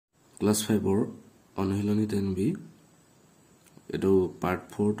class 5 or অনুশীলনী 10b এটো part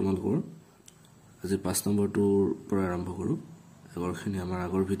 4 তোমালোকৰ আজি 5 নম্বৰটোৰ পৰা আৰম্ভ কৰো আগৰখিনি আমাৰ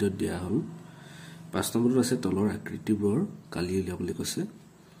আগৰ ভিডিঅ'ত দিয়া হ'ল 5 নম্বৰটো আছে তলৰ আকৃতিবোৰ কালি উলিয়া বুলি কৈছে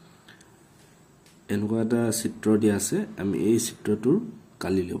এনেকুৱা এটা চিত্ৰ দিয়া আছে আমি এই চিত্ৰটোৰ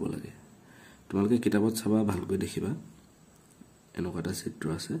কালি ল'ব লাগে তোমালোকে কিতাপত চাবা ভালকৈ দেখিবা এনেকুৱা এটা চিত্ৰ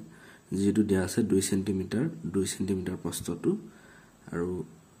আছে যেটো দিয়া আছে 2 cm প্ৰস্থটো আৰু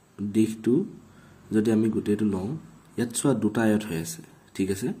দিশটো যদি আমি গোটেইটো লওঁ ইয়াত সোৱা দুটা আয়ত হৈ আছে ঠিক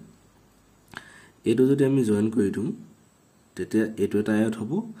আছে এটো যদি আমি জয়েন কৰি দিও তেতিয়া এটো এটা আয়ত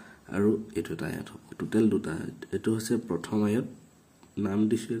হ'ব আৰু এটো এটা আয়ত হ'ব টোটাল দুটা এটো হৈছে প্ৰথম আয়ত নাম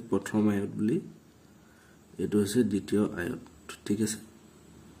দিছে প্ৰথম আয়ত বুলি এটো হৈছে দ্বিতীয় আয়ত ঠিক আছে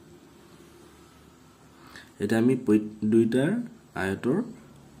এটা আমি দুইটাৰ আয়তৰ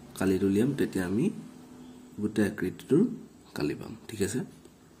কালি উলিয়াম তেতিয়া আমি গোটেই আকৃতিটোৰ কালি পাম ঠিক আছে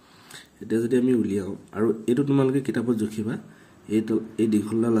এটা যদি আমি উলিয়াও আৰু এটো তোমালোকে কিতাপত জুখিবা এই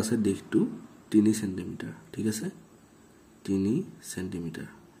দীঘলডাল আছে দিশটো 3 cm ঠিক আছে 3 cm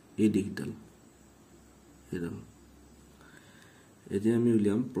এই দিশডাল এডাল এতিয়া আমি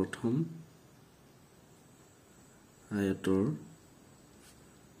উলিয়াম প্ৰথম আয়তৰ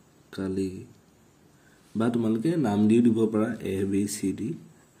কালি বা তোমালোকে নাম দিব পাৰা a b c d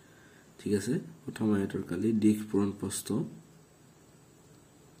ঠিক আছে প্ৰথম আয়তৰ কালি দিশ পূৰণ প্ৰস্থ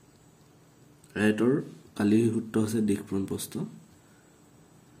আয়তৰ কালি সূত্ৰ আছে দিশ পূৰণ প্ৰস্থ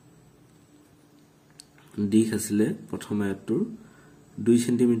দিশ আছিল প্ৰথম আয়তৰ 2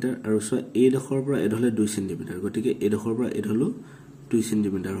 cm আৰু সোৱা এই ডখৰ পৰা এডলে 2 cm গতিকে এই ডখৰ পৰা এডলো 2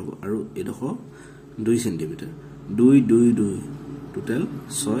 cm হ'ব আৰু এই ডখৰ 2 cm 2 2 2 টোটাল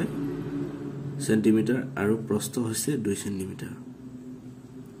 6 cm আৰু প্ৰস্থ হৈছে 2 cm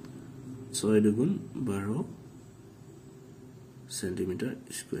 6 দুগুণ 12 cm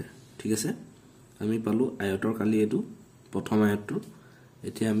স্কয়াৰ ঠিক আছে আমি পালো আয়তৰ কালি এটো প্ৰথম আয়তটো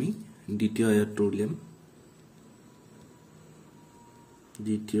এতিয়া আমি দ্বিতীয় আয়তটো উলিয়াম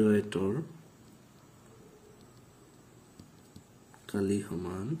দ্বিতীয় আয়তৰ কালি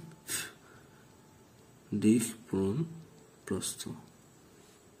সমান দিশ পূৰণ প্ৰস্থ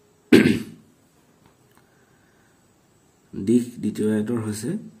দিশ দ্বিতীয় আয়তৰ হৈছে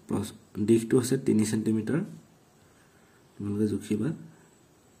দিশটো হৈছে 3 cm তোমালোকে জুখিবা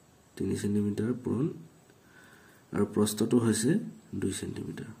 3 cm পূৰণ আৰু প্ৰস্থটো হৈছে 2 cm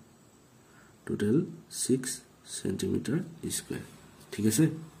টোটাল 6 cm স্কয়াৰ ঠিক আছে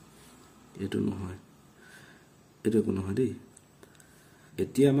এটো নহয় এটো কোনো নহয় দেই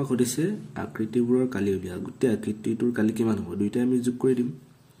এতিয়া আমাক কৈছে আকৃতিবোৰৰ কালি উলিয়া গোটেই আকৃতিটোৰ কালি কিমান হ'ব দুইটা আমি যোগ কৰি দিম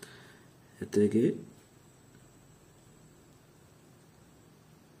এতেকে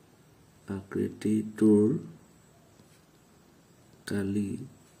আকৃতিটোৰ কালি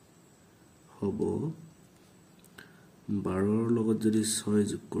হ'ব 12 ৰ লগত যদি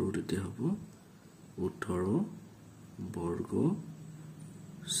 6 যোগ কৰো তেতিয়া হ'ব 18 বৰ্গ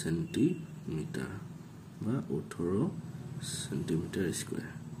সেন্টিমিটাৰ বা 18 সেন্টিমিটাৰ স্কয়াৰ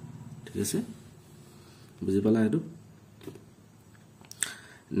ঠিক আছে বুজি পালা এটো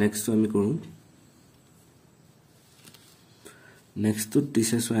নেক্সট আমি কৰো নেক্সট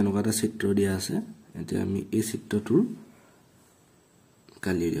টিচাৰ্স এনেকুৱা এটা চিত্ৰ দিয়া আছে এতিয়া আমি এই চিত্ৰটোৰ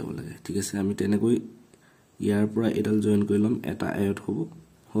কালি উলিয়াব লাগে ঠিক আছে আমি তেনেকৈ ইয়াৰ পৰা এডাল জয়েন কৰি লম এটা আয়ত হ'ব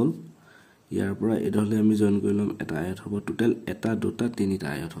হল ইয়াৰ পৰা এডালে আমি জয়েন কৰি লম এটা আয়ত হ'ব টোটাল এটা দুটা তিনিটা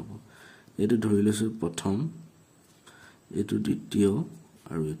আয়ত হ'ব এটো ধৰি লৈছো প্ৰথম এটো দ্বিতীয়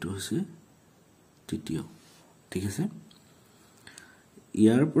আৰু এটো হৈছে তৃতীয় ঠিক আছে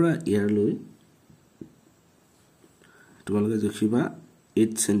ইয়াৰ পৰা ইয়াৰলৈ তোমালোকে জুখিবা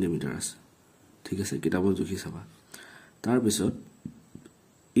 8 cm আছে ঠিক আছে কিতাপত জুখি চাবা তাৰ পিছত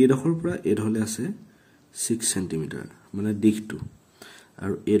এই ডখৰ পৰা এডলে আছে 6 cm মানে দিশটো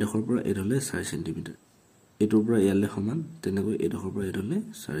আৰু এই ডখৰ পৰা এডলে 4 cm এটোৰ পৰা ইয়ালে সমান তেনেকৈ এই ডখৰ পৰা এডলে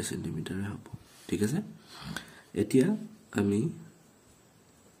 4 cm হ'ব ঠিক আছে এতিয়া আমি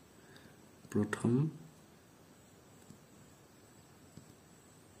প্ৰথম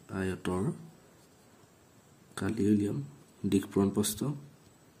আয়তৰ কালি উলিয়াম দিশ পূৰণ প্ৰস্থ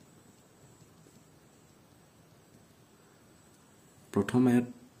প্ৰথম আয়ত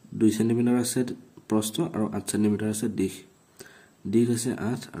 2 cm আছে প্ৰস্থ আৰু 8 cm আছে দিশ দিশ হৈছে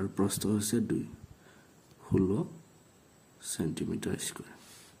 8 আৰু প্ৰস্থ হৈছে 2 16 cm স্কয়াৰ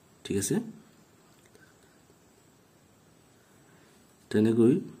ঠিক আছে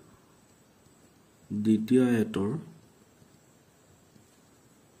তেনেকৈ দ্বিতীয় আয়তৰ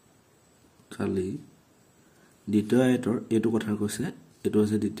কালি দ্বিতীয় আয়তৰ এটো কথা কৈছে এটো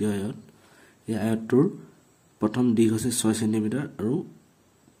হৈছে দ্বিতীয় আয়ত এই আয়তটোৰ প্ৰথম দিশ হৈছে 6 cm আৰু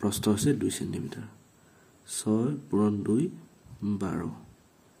প্ৰস্থ হৈছে 2 সেন্টিমিটাৰ 6 পূৰণ 2 12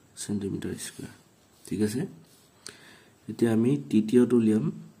 সেন্টিমিটাৰ স্কয়াৰ ঠিক আছে এতিয়া আমি তৃতীয়টো লিয়াম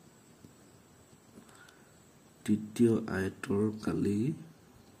তৃতীয় আয়তৰ কালি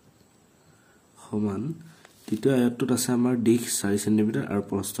সমান তৃতীয় আয়তটোত আছে আমাৰ দিশ 4 সেন্টিমিটাৰ আৰু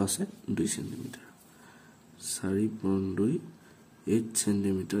প্ৰস্থ আছে 2 সেন্টিমিটাৰ 4 পূৰণ 2 8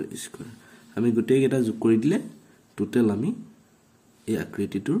 সেন্টিমিটাৰ স্কয়াৰ আমি গোটেই কেইটা যোগ কৰি দিলে টোটাল আমি এই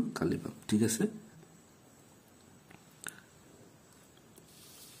আকৃতিটোৰ কালি পাম ঠিক আছে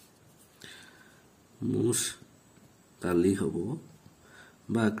মুছ কালি হ'ব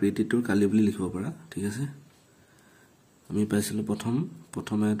বা আকৃতিটোৰ কালি বুলি লিখিব পাৰা ঠিক আছে আমি পাইছিলো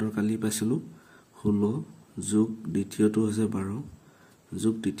প্ৰথম আয়তৰ কালি পাইছিলো 16 যোগ দ্বিতীয়টো হৈছে 12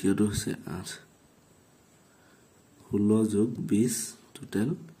 যোগ তৃতীয়টো হৈছে 8 16 যোগ 20 টোটাল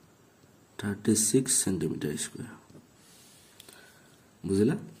 36 সেন্টিমিটাৰ স্কয়াৰ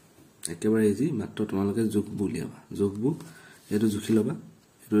বুজিলা একেবাৰে ইজি মাত্ৰ তোমালোকে যোগবোৰ উলিয়াবা যোগবোৰ এটো জুখি লবা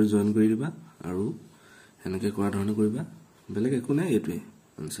এটো জয়েন কৰি দিবা আৰু এনেকে কৰা ধৰণে কৰিবা বেলেগ একো নাই এটোৱে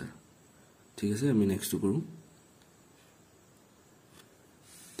আনসাৰ ঠিক আছে আমি নেক্সট কৰো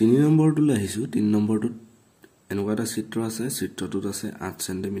 3 নম্বৰটো আহিছো 3 নম্বৰটোত এনেকুৱা এটা চিত্ৰ আছে চিত্ৰটোত আছে 8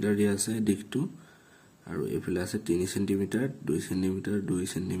 সেন্টিমিটাৰ দিয়া আছে দিশটো আৰু এফালে আছে 3 সেন্টিমিটাৰ 2 সেন্টিমিটাৰ 2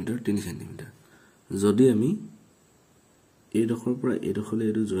 সেন্টিমিটাৰ 3 সেন্টিমিটাৰ যদি আমি এই ডখৰ পৰা এই ডখৰলে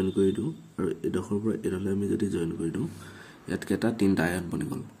এটো জয়েন কৰি দিও আৰু এই ডখৰ পৰা এই ডখৰলে আমি যদি জয়েন কৰি দিও ইয়াত কেটা তিনটা আয়ত বনি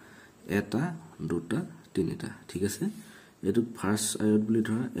গল এটা দুটা তিনিটা ঠিক আছে এটো ফাৰ্স্ট আয়ত বুলি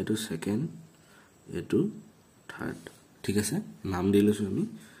ধৰা এটো সেকেন্ড এটো থাৰ্ড ঠিক আছে নাম দিলৈছো আমি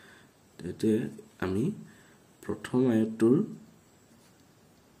তেতে আমি প্ৰথম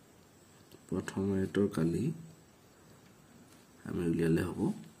আয়তৰ কালি আমি উলিয়ালে হ'ব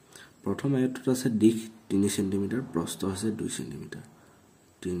প্ৰথম আয়তটোত আছে দিশ 3 সেন্টিমিটাৰ প্ৰস্থ আছে 2 সেন্টিমিটাৰ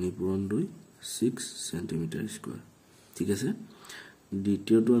 3 পূৰণ 2 6 সেন্টিমিটাৰ স্কয়াৰ ঠিক আছে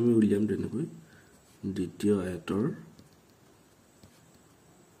দ্বিতীয়টো আমি উলিয়াম তেনেকৈ দ্বিতীয় আয়তৰ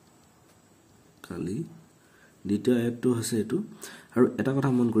কালি দ্বিতীয় আয়তটো আছে এটো আৰু এটা কথা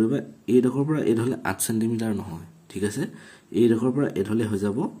মন কৰিবা এই ডখৰ পৰা এই ধলে 8 সেন্টিমিটাৰ নহয় ঠিক আছে এই ডখৰ পৰা এই ধলে হৈ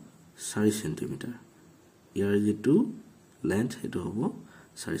যাব 4 সেন্টিমিটাৰ ইয়াৰ যেটো লেন্থ হেতু হ'ব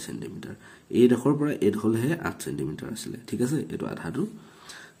 4 সেন্টিমিটাৰ এই ডখৰ পৰা এই ধলেহে 8 সেন্টিমিটাৰ আছিল ঠিক আছে এটো আধাটো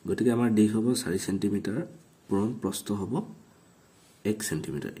গতিকে আমাৰ দিশ হ'ব 4 সেন্টিমিটাৰ পূৰণ প্ৰস্থ হ'ব 1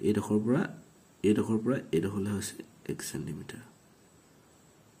 সেন্টিমিটাৰ এই ডখৰ পৰা এই ধলে হৈছে 1 সেন্টিমিটাৰ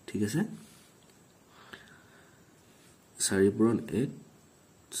ঠিক আছে 4 পূৰণ 1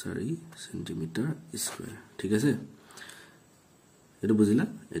 4 সেন্টিমিটাৰ স্কয়াৰ ঠিক আছে এটো বুজিলা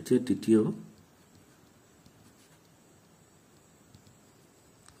এতিয়া তৃতীয়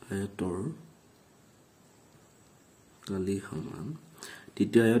আয়তৰ কালি সমান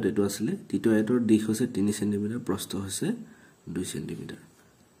তৃতীয় আয়ত এটো আছিল তৃতীয় আয়তৰ দিশ হৈছে 3 সেন্টিমিটাৰ প্ৰস্থ হৈছে 2 সেন্টিমিটাৰ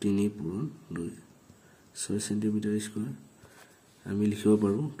 3 পূৰণ 2 6 সেন্টিমিটাৰ স্কয়াৰ আমি লিখিব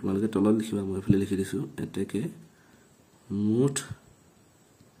পাৰো তোমালোকে তলত লিখিবা মই এফালে লিখি দিছো এতেকে মুঠ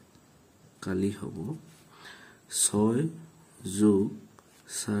কালি হ'ব 6 যোগ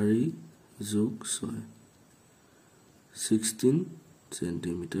 4 যোগ 6 16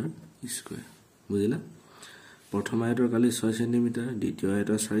 সেন্টিমিটাৰ স্কয়াৰ বুজিলা প্ৰথম আয়তৰ কালি 6 সেন্টিমিটাৰ দ্বিতীয়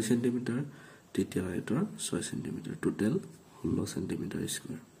আয়তৰ 4 সেন্টিমিটাৰ তৃতীয় আয়তৰ 6 সেন্টিমিটাৰ টোটাল 16 সেন্টিমিটাৰ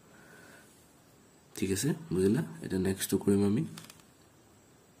স্কয়াৰ ঠিক আছে বুজিলা এটা নেক্সট কৰিম আমি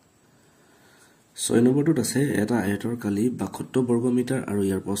 6 নম্বৰটোত আছে এটা আয়তৰ কালি 72 বৰ্গ মিটাৰ আৰু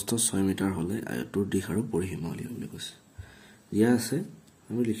ইয়াৰ প্ৰস্থ 6 মিটাৰ হলে আয়তৰ দিশ আৰু পৰিসীমা উলিয়াবলৈ কৈছে দিয়া আছে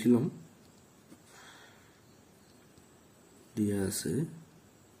আমি লিখি লম দিয়া আছে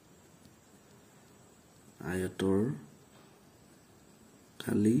আয়তৰ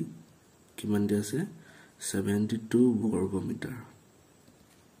কালি কিমান দিয়া আছে 72 বৰ্গ মিটাৰ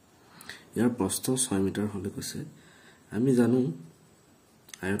ইয়াৰ প্ৰস্থ 6 মিটাৰ হলে কৈছে আমি জানো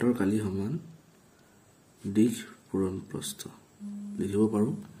আয়তৰ কালি সমান দিশ পূৰণ প্ৰস্থ লিখিব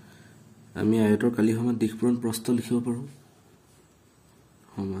পাৰো আমি আয়তৰ কালি সমান দিশ পূৰণ প্ৰস্থ লিখিব পাৰো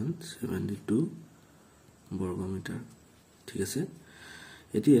সমান 72 বৰ্গ মিটাৰ ঠিক আছে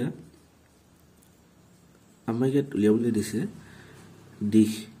এতিয়া আমাক উলিয়াবলৈ দিছে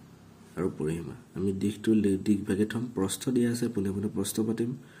দিশ আৰু পৰিসীমা আমি দিশটো দিশ ভাগে থম প্ৰস্থ দিয়া আছে পুনে পুনে প্ৰস্থ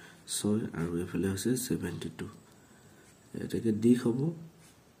পাতিম 6 আৰু এফালে হৈছে 72 এটাকে দিশ হ'ব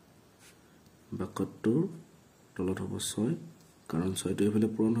 72 তলত হ'ব 6 কাৰণ 6 টো এফালে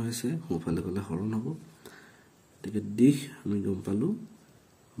পূৰণ হৈছে সোঁফালে গলে হৰণ হ'ব এটাকে দিশ আমি গম পালো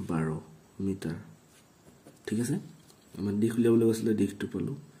 12 মিটাৰ ঠিক আছে আমাৰ দিশ উলিয়াবলৈ কৈছিলে দিশটো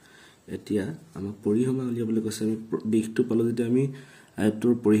পালো এতিয়া আমাক পৰিসীমা উলিয়াবলৈ কৈছে আমি দিশটো পালো যেতিয়া আমি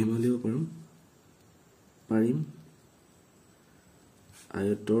আয়তৰ পৰিসীমা লিখিব পাৰিম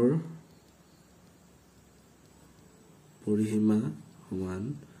আয়তৰ পৰিসীমা সমান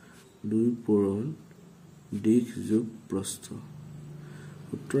 2 পূৰণ দিশ যোগ প্ৰস্থ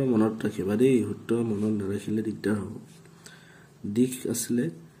সূত্ৰ মনত ৰাখিবা দেই সূত্ৰ মনত নাৰাখিলে দিগদাৰ হ'ব দিশ আছিলে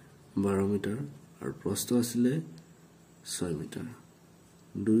 12 মিটাৰ আৰু প্ৰস্থ আছিলে 6 মিটাৰ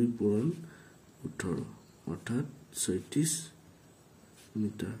 2 পূৰণ 18 অৰ্থাৎ 36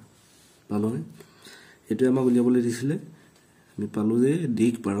 মিটাৰ পালো এটো আমাক উলিয়াবলৈ দিছিলে আমি পালো যে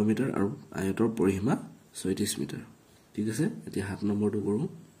দিশ 12 মিটাৰ আৰু আয়তৰ পৰিসীমা 36 মিটাৰ ঠিক আছে এতিয়া 7 নম্বৰটো কৰো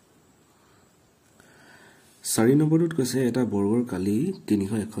 4 নম্বৰটোত কৈছে এটা বৰ্গৰ কালি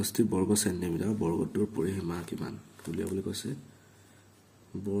 361 বৰ্গ সেন্টিমিটাৰ বৰ্গটোৰ পৰিসীমা কিমান উলিয়াবলৈ কৈছে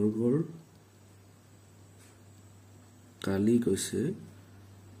বৰ্গৰ কালি কৈছে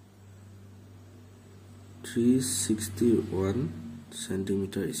 361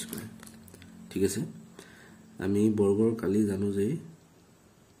 সেন্টিমিটাৰ স্কয়াৰ ঠিক আছে আমি বৰ্গৰ কালি জানো যে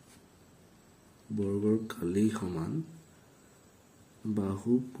বৰ্গৰ কালি সমান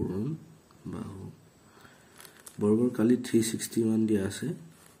বাহু পূৰণ বাহু বৰ্গৰ কালি 361 দিয়া আছে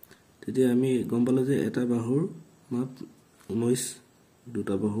তেতিয়া আমি গম পালো যে এটা বাহুৰ মাপ 19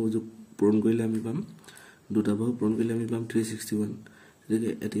 দুটা বাহু যোগ পূৰণ কৰিলে আমি পাম দুটা বাহু পূৰণ কৰিলে আমি পাম 361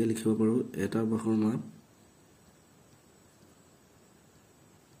 তেতিয়া এতিয়া লিখিব পাৰো এটা বাহুৰ মাপ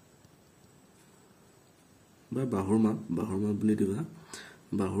বা বাহুৰ মাপ বুলি দিবা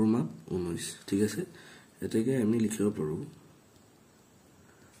বাহুৰ মাপ 19 ঠিক আছে এটাকে আমি লিখিব পাৰো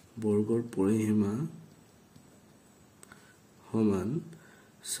বৰ্গৰ পৰিসীমা সমান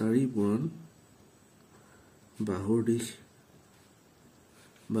 4 পূৰণ বাহুৰ দিশ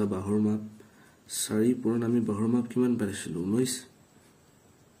বা বাহুৰ মাপ 4 পূৰণ আমি বাহুৰ মাপ কিমান পাইছিলো 19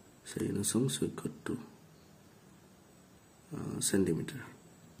 4 9 74 সেন্টিমিটাৰ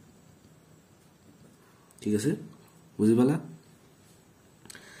ঠিক আছে বুজি পালা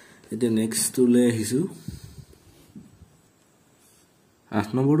এতিয়া নেক্সট টুলে আহিছো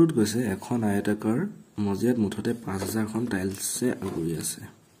 8 নম্বৰটোত কৈছে এখন আয়তাকাৰ মজিয়াত মুঠতে 5000 খন টাইলছে আগুৰি আছে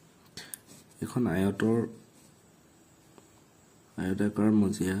এখন আয়তাকাৰ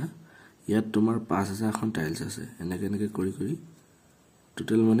মজিয়া ইয়াত তোমাৰ 5000 খন টাইলছ আছে এনেকে কৰি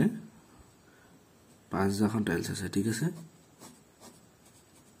টোটাল মানে 5000 খন টাইলছ আছে ঠিক আছে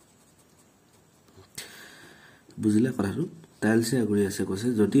বুজিলা কথাটো টাইলছে আগুৰি আছে কৈছে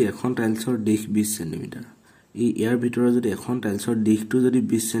যদি এখন টাইলছৰ দিশ 20 সেন্টিমিটাৰ ইয়াৰ ভিতৰত যদি এখন টাইলছৰ দিশটো যদি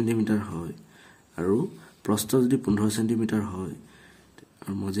 20 সেন্টিমিটাৰ হয় আৰু প্ৰস্থ যদি 15 সেন্টিমিটাৰ হয়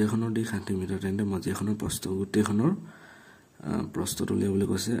আৰু মজিয়াখনৰ দিশ 60 মিটাৰ তেন্তে মজিয়াখনৰ প্ৰস্থ গোটেইখনৰ প্ৰস্থটো উলিয়াবলৈ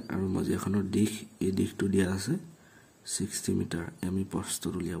কৈছে আৰু মজিয়াখনৰ দিশ এই দিশটো দিয়া আছে 60 মিটাৰ আমি প্ৰস্থটো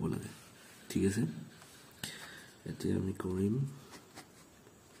উলিয়াব লাগে ঠিক আছে এতিয়া আমি কৰিম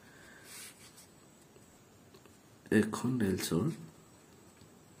এখন টাইলছৰ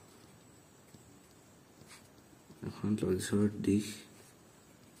দিশ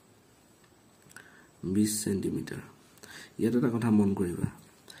 20 সেন্টিমিটাৰ ইয়াত এটা কথা মন কৰিবা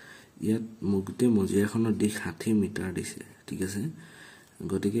ইয়াত মুগতে মজিয়াখনৰ দিশ 60 মিটাৰ দিছে ঠিক আছে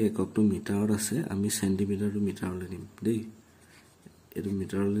গতিকে এককটো মিটাৰত আছে আমি সেন্টিমিটাৰটো মিটাৰলৈ নিম দেই এটো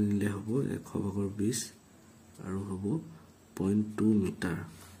মিটাৰলৈ নিলে হ'ব 100/20 আৰু হ'ব 0.2 মিটাৰ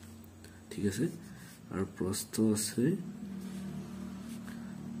ঠিক আছে আৰু প্ৰস্থ আছে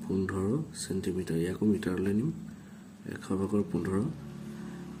 15 সেন্টিমিটাৰ ইয়াকো মিটাৰলৈ নিম 100/15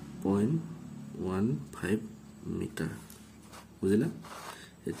 0.15 মিটাৰ বুজিলা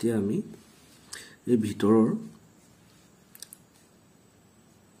এতিয়া আমি এই ভিতৰৰ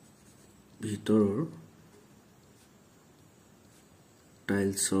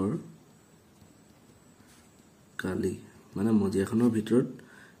টাইলছৰ কালি মানে মজিয়াখনৰ ভিতৰত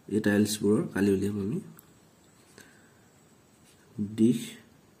এই টাইলছবোৰৰ কালি উলিয়াম আমি দিশ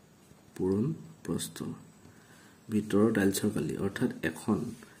পূৰণ প্ৰস্থ ভিতৰৰ টাইলছৰ কালি অৰ্থাৎ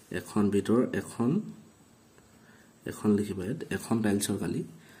এখন ভিতৰ এখন লিখিবা এখন টাইলছৰ কালি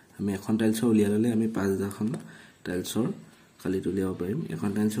আমি এখন টাইলছৰ উলিয়াই ললে আমি 5000 খন টাইলছৰ কালি উলিয়াব পাৰিম এখন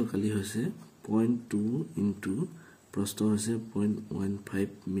টাইলছৰ কালি হৈছে 0.2 ইনটু প্ৰস্থ হৈছে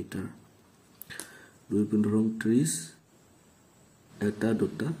 0.15 মিটাৰ 2.30 এটা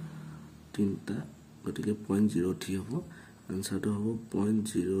দুটা তিনটা গতিকে 0.03 হ'ব আনসাৰটো হ'ব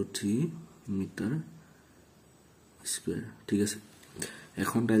 0.03 মিটাৰ স্কয়াৰ ঠিক আছে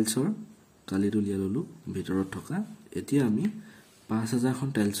এখন টাইলছৰ কালিটো উলিয়াই ললো ভিতৰত থকা এতিয়া আমি 5000 খন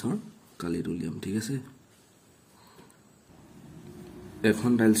টাইলছৰ কালিটো উলিয়াম ঠিক আছে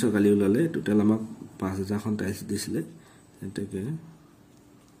এখন টাইলছৰ কালি উলালে টোটাল আমাক 5000 খন টাইলছ দিছিলে এটাকে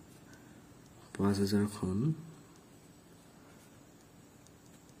 5000 খন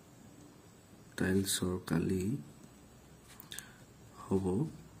টাইলছৰ কালি হ'ব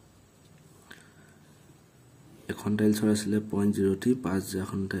এখন টাইলছৰ আছিলে 0.03 5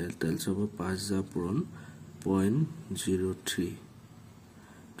 এখন টাইলছ হ'ব 5 পূৰণ 0.03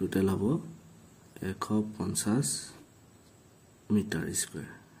 টোটাল হ'ব 150 মিটাৰ স্কয়াৰ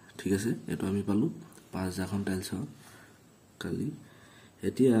ঠিক আছে এটো আমি পালো 5 এখন টাইলছৰ কালি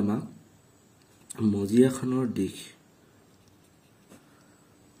এতিয়া আমাক মজিয়াখনৰ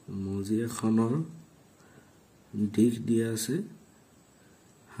দিশ দিয়া আছে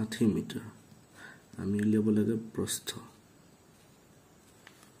 60 মিটাৰ আমি উলিয়াব লাগে প্ৰস্থ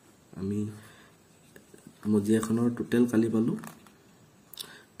আমি মজিয়াখনৰ টোটাল কালি পালো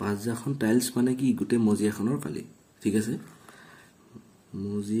 5 এখন টাইলছ মানে কি গুটে মজিয়াখনৰ কালি ঠিক আছে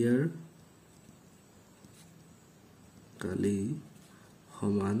মজিয়াৰ কালি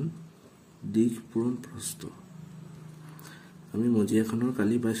সমান দিশ পূৰণ প্ৰস্থ আমি মজিয়াখনৰ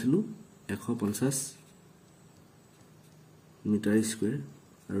কালি পাইছিলো 150 মিটাৰ স্কয়াৰ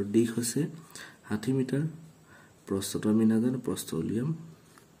আৰু দিশ হৈছে 60 মিটাৰ প্ৰস্থটো আমি নাজানো প্ৰস্থ উলিয়াম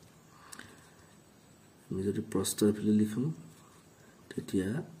আমি যদি প্ৰস্থ এফালে লিখো তেতিয়া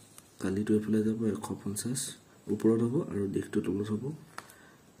কালিটো এফালে যাব 150 ওপৰত হ'ব আৰু দিশটো তলত হ'ব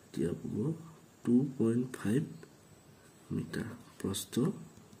তেতিয়া হ'ব 2.5 মিটাৰ প্ৰস্থ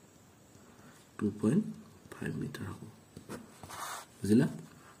 2.5 মিটাৰ হ'ব বুজিলা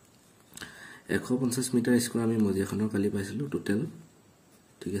 150 মিটাৰ স্কয়াৰ আমি মজিয়াখনৰ কালি পাইছিলো টোটাল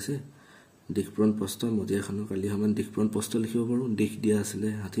ঠিক আছে দিশপূৰণ প্ৰস্থ মজিয়াখনৰ কালি সমান দিশপূৰণ প্ৰস্থ লিখিব পাৰো দিশ দিয়া আছিল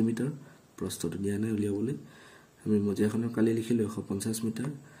 60 মিটাৰ প্ৰস্থটো দিয়া নাই উলিয়াবলৈ আমি মজিয়াখনৰ কালি লিখিলো 150 মিটাৰ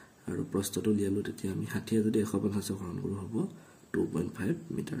আৰু প্ৰস্থটো উলিয়ালো তেতিয়া আমি 60 যদি 150 হৰণ কৰো হ'ব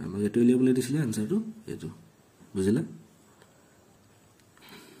 2.5 মিটাৰ আমাক এটো উলিয়াবলৈ দিছিলে আনসাৰটো এটো বুজিলা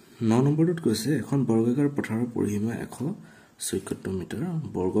 9 নম্বৰটোত কৈছে এখন বৰ্গাকাৰ পথাৰৰ পৰিসীমা 174 মিটাৰ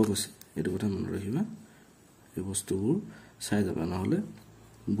বৰ্গ কৈছে এটো কথা মনত ৰাখিবা এই বস্তুবোৰ চাই যাবা নহলে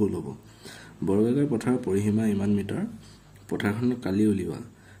ভুল হ'ব বৰ্গাকাৰ পথাৰৰ পৰিসীমা ইমান মিটাৰ পথাৰখনৰ কালি উলিওৱা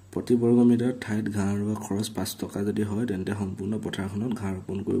প্ৰতি বৰ্গ মিটাৰ ঠাইত ঘাঁহ ৰোৱা খৰচ 5 টকা যদি হয় তেন্তে সম্পূৰ্ণ পথাৰখনত ঘাঁহ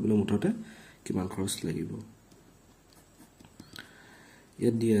ৰোপণ কৰিবলৈ মুঠতে কিমান খৰচ লাগিব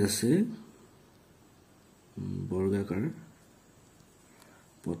ইয়াত দিয়া আছে বৰ্গাকাৰ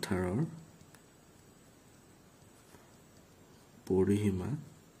পথাৰৰ পৰিসীমা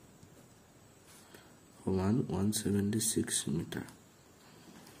সমান 176 মিটাৰ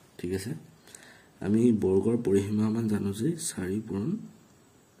ঠিক আছে আমি বৰ্গৰ পৰিসীমা মান জানো যে 4 পূৰণ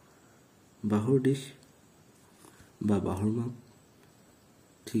বাহুৰ দিশ বা বাহুৰ মাপ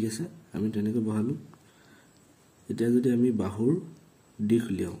ঠিক আছে আমি তেনেকৈ বহালো এতিয়া যদি আমি বাহুৰ দিশ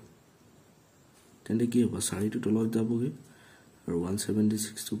লিয়াও তেন্তে কি হ'ব 4 টো তলত যাবগে আৰু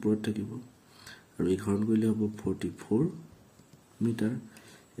 176 টো ওপৰত থাকিব আৰু এই ঘৰণ কৰিলে হ'ব 44 মিটাৰ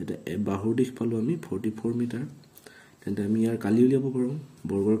এটা বাহুৰ দিশ পালো আমি 44 মিটাৰ তেন্তে আমি ইয়াৰ কালি উলিয়াব পাৰো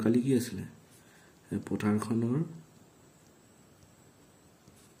বৰ্গৰ কালি কি আছিল পথাৰখনৰ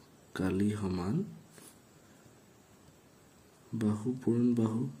কালি সমান বাহু পূৰণ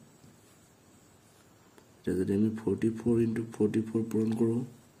বাহু এটা যদি আমি 44 * 44 পূৰণ কৰো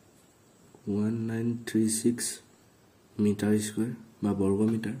 1936 মিটাৰ স্কয়াৰ বা বৰ্গ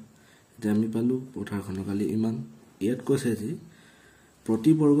মিটাৰ এটা আমি পালো পথাৰখনৰ কালি ইমান ইয়াত কৈছে যে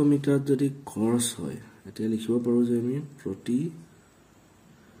প্ৰতি বৰ্গ মিটাৰত যদি খৰচ হয় এতিয়া লিখিব পাৰো যে আমি প্ৰতি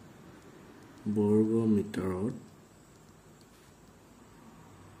বৰ্গ মিটাৰত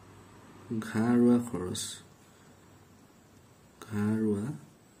ঘাঁহ ৰোৱা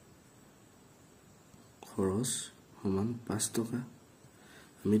খৰচ সমান 5 টকা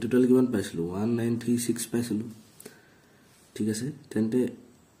আমি টোটাল কিমান পাইছিলো 1936 পাইছিলো ঠিক আছে তেন্তে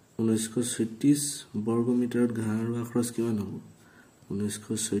 1936 বৰ্গ মিটাৰত ঘাঁহ ৰোৱা খৰচ কিমান হ'ব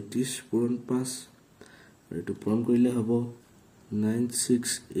 1936 পূৰণ 5 আৰু এটো পূৰণ কৰিলে হ'ব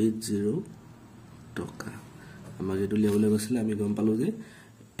 9680 টকা আমাক এটো লিয়াবলৈ গৈছিল আমি গম পালো যে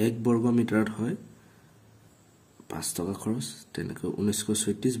 1 বৰ্গ মিটাৰত হয় 5 টকা খৰচ তেনেকৈ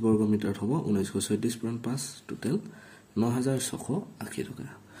 1936 বৰ্গ মিটাৰত হ'ব 1936 পূৰণ 5 টোটাল 9680 টকা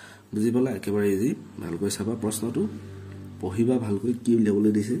বুজি পালা একেবাৰে ইজি ভালকৈ চাবা প্ৰশ্নটো পঢ়িবা ভালকৈ কি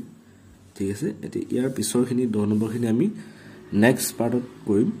উলিয়াবলৈ দিছে ঠিক আছে এতিয়া ইয়াৰ পিছৰখিনি 10 নম্বৰখিনি আমি নেক্সট পাৰ্টত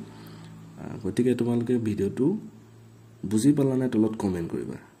কৰিম গতিকে তোমালোকে ভিডিওটো বুজি পালা নাই তলত কমেন্ট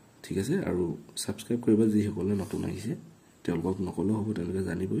কৰিবা ঠিক আছে আৰু সাবস্ক্ৰাইব কৰিবা যি সকলে নতুন আহিছে তেওঁলোকক নকলেও হ'ব তেওঁলোকে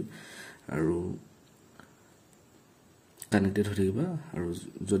জানিবই আৰু কানেক্টেড হৈ থাকিবা আৰু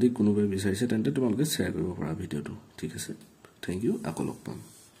যদি কোনোবাই বিচাৰিছে তেন্তে তোমালোকে শ্বেয়াৰ কৰিব পাৰা ভিডিওটো ঠিক আছে থ্যাংক ইউ আকৌ লগ পাম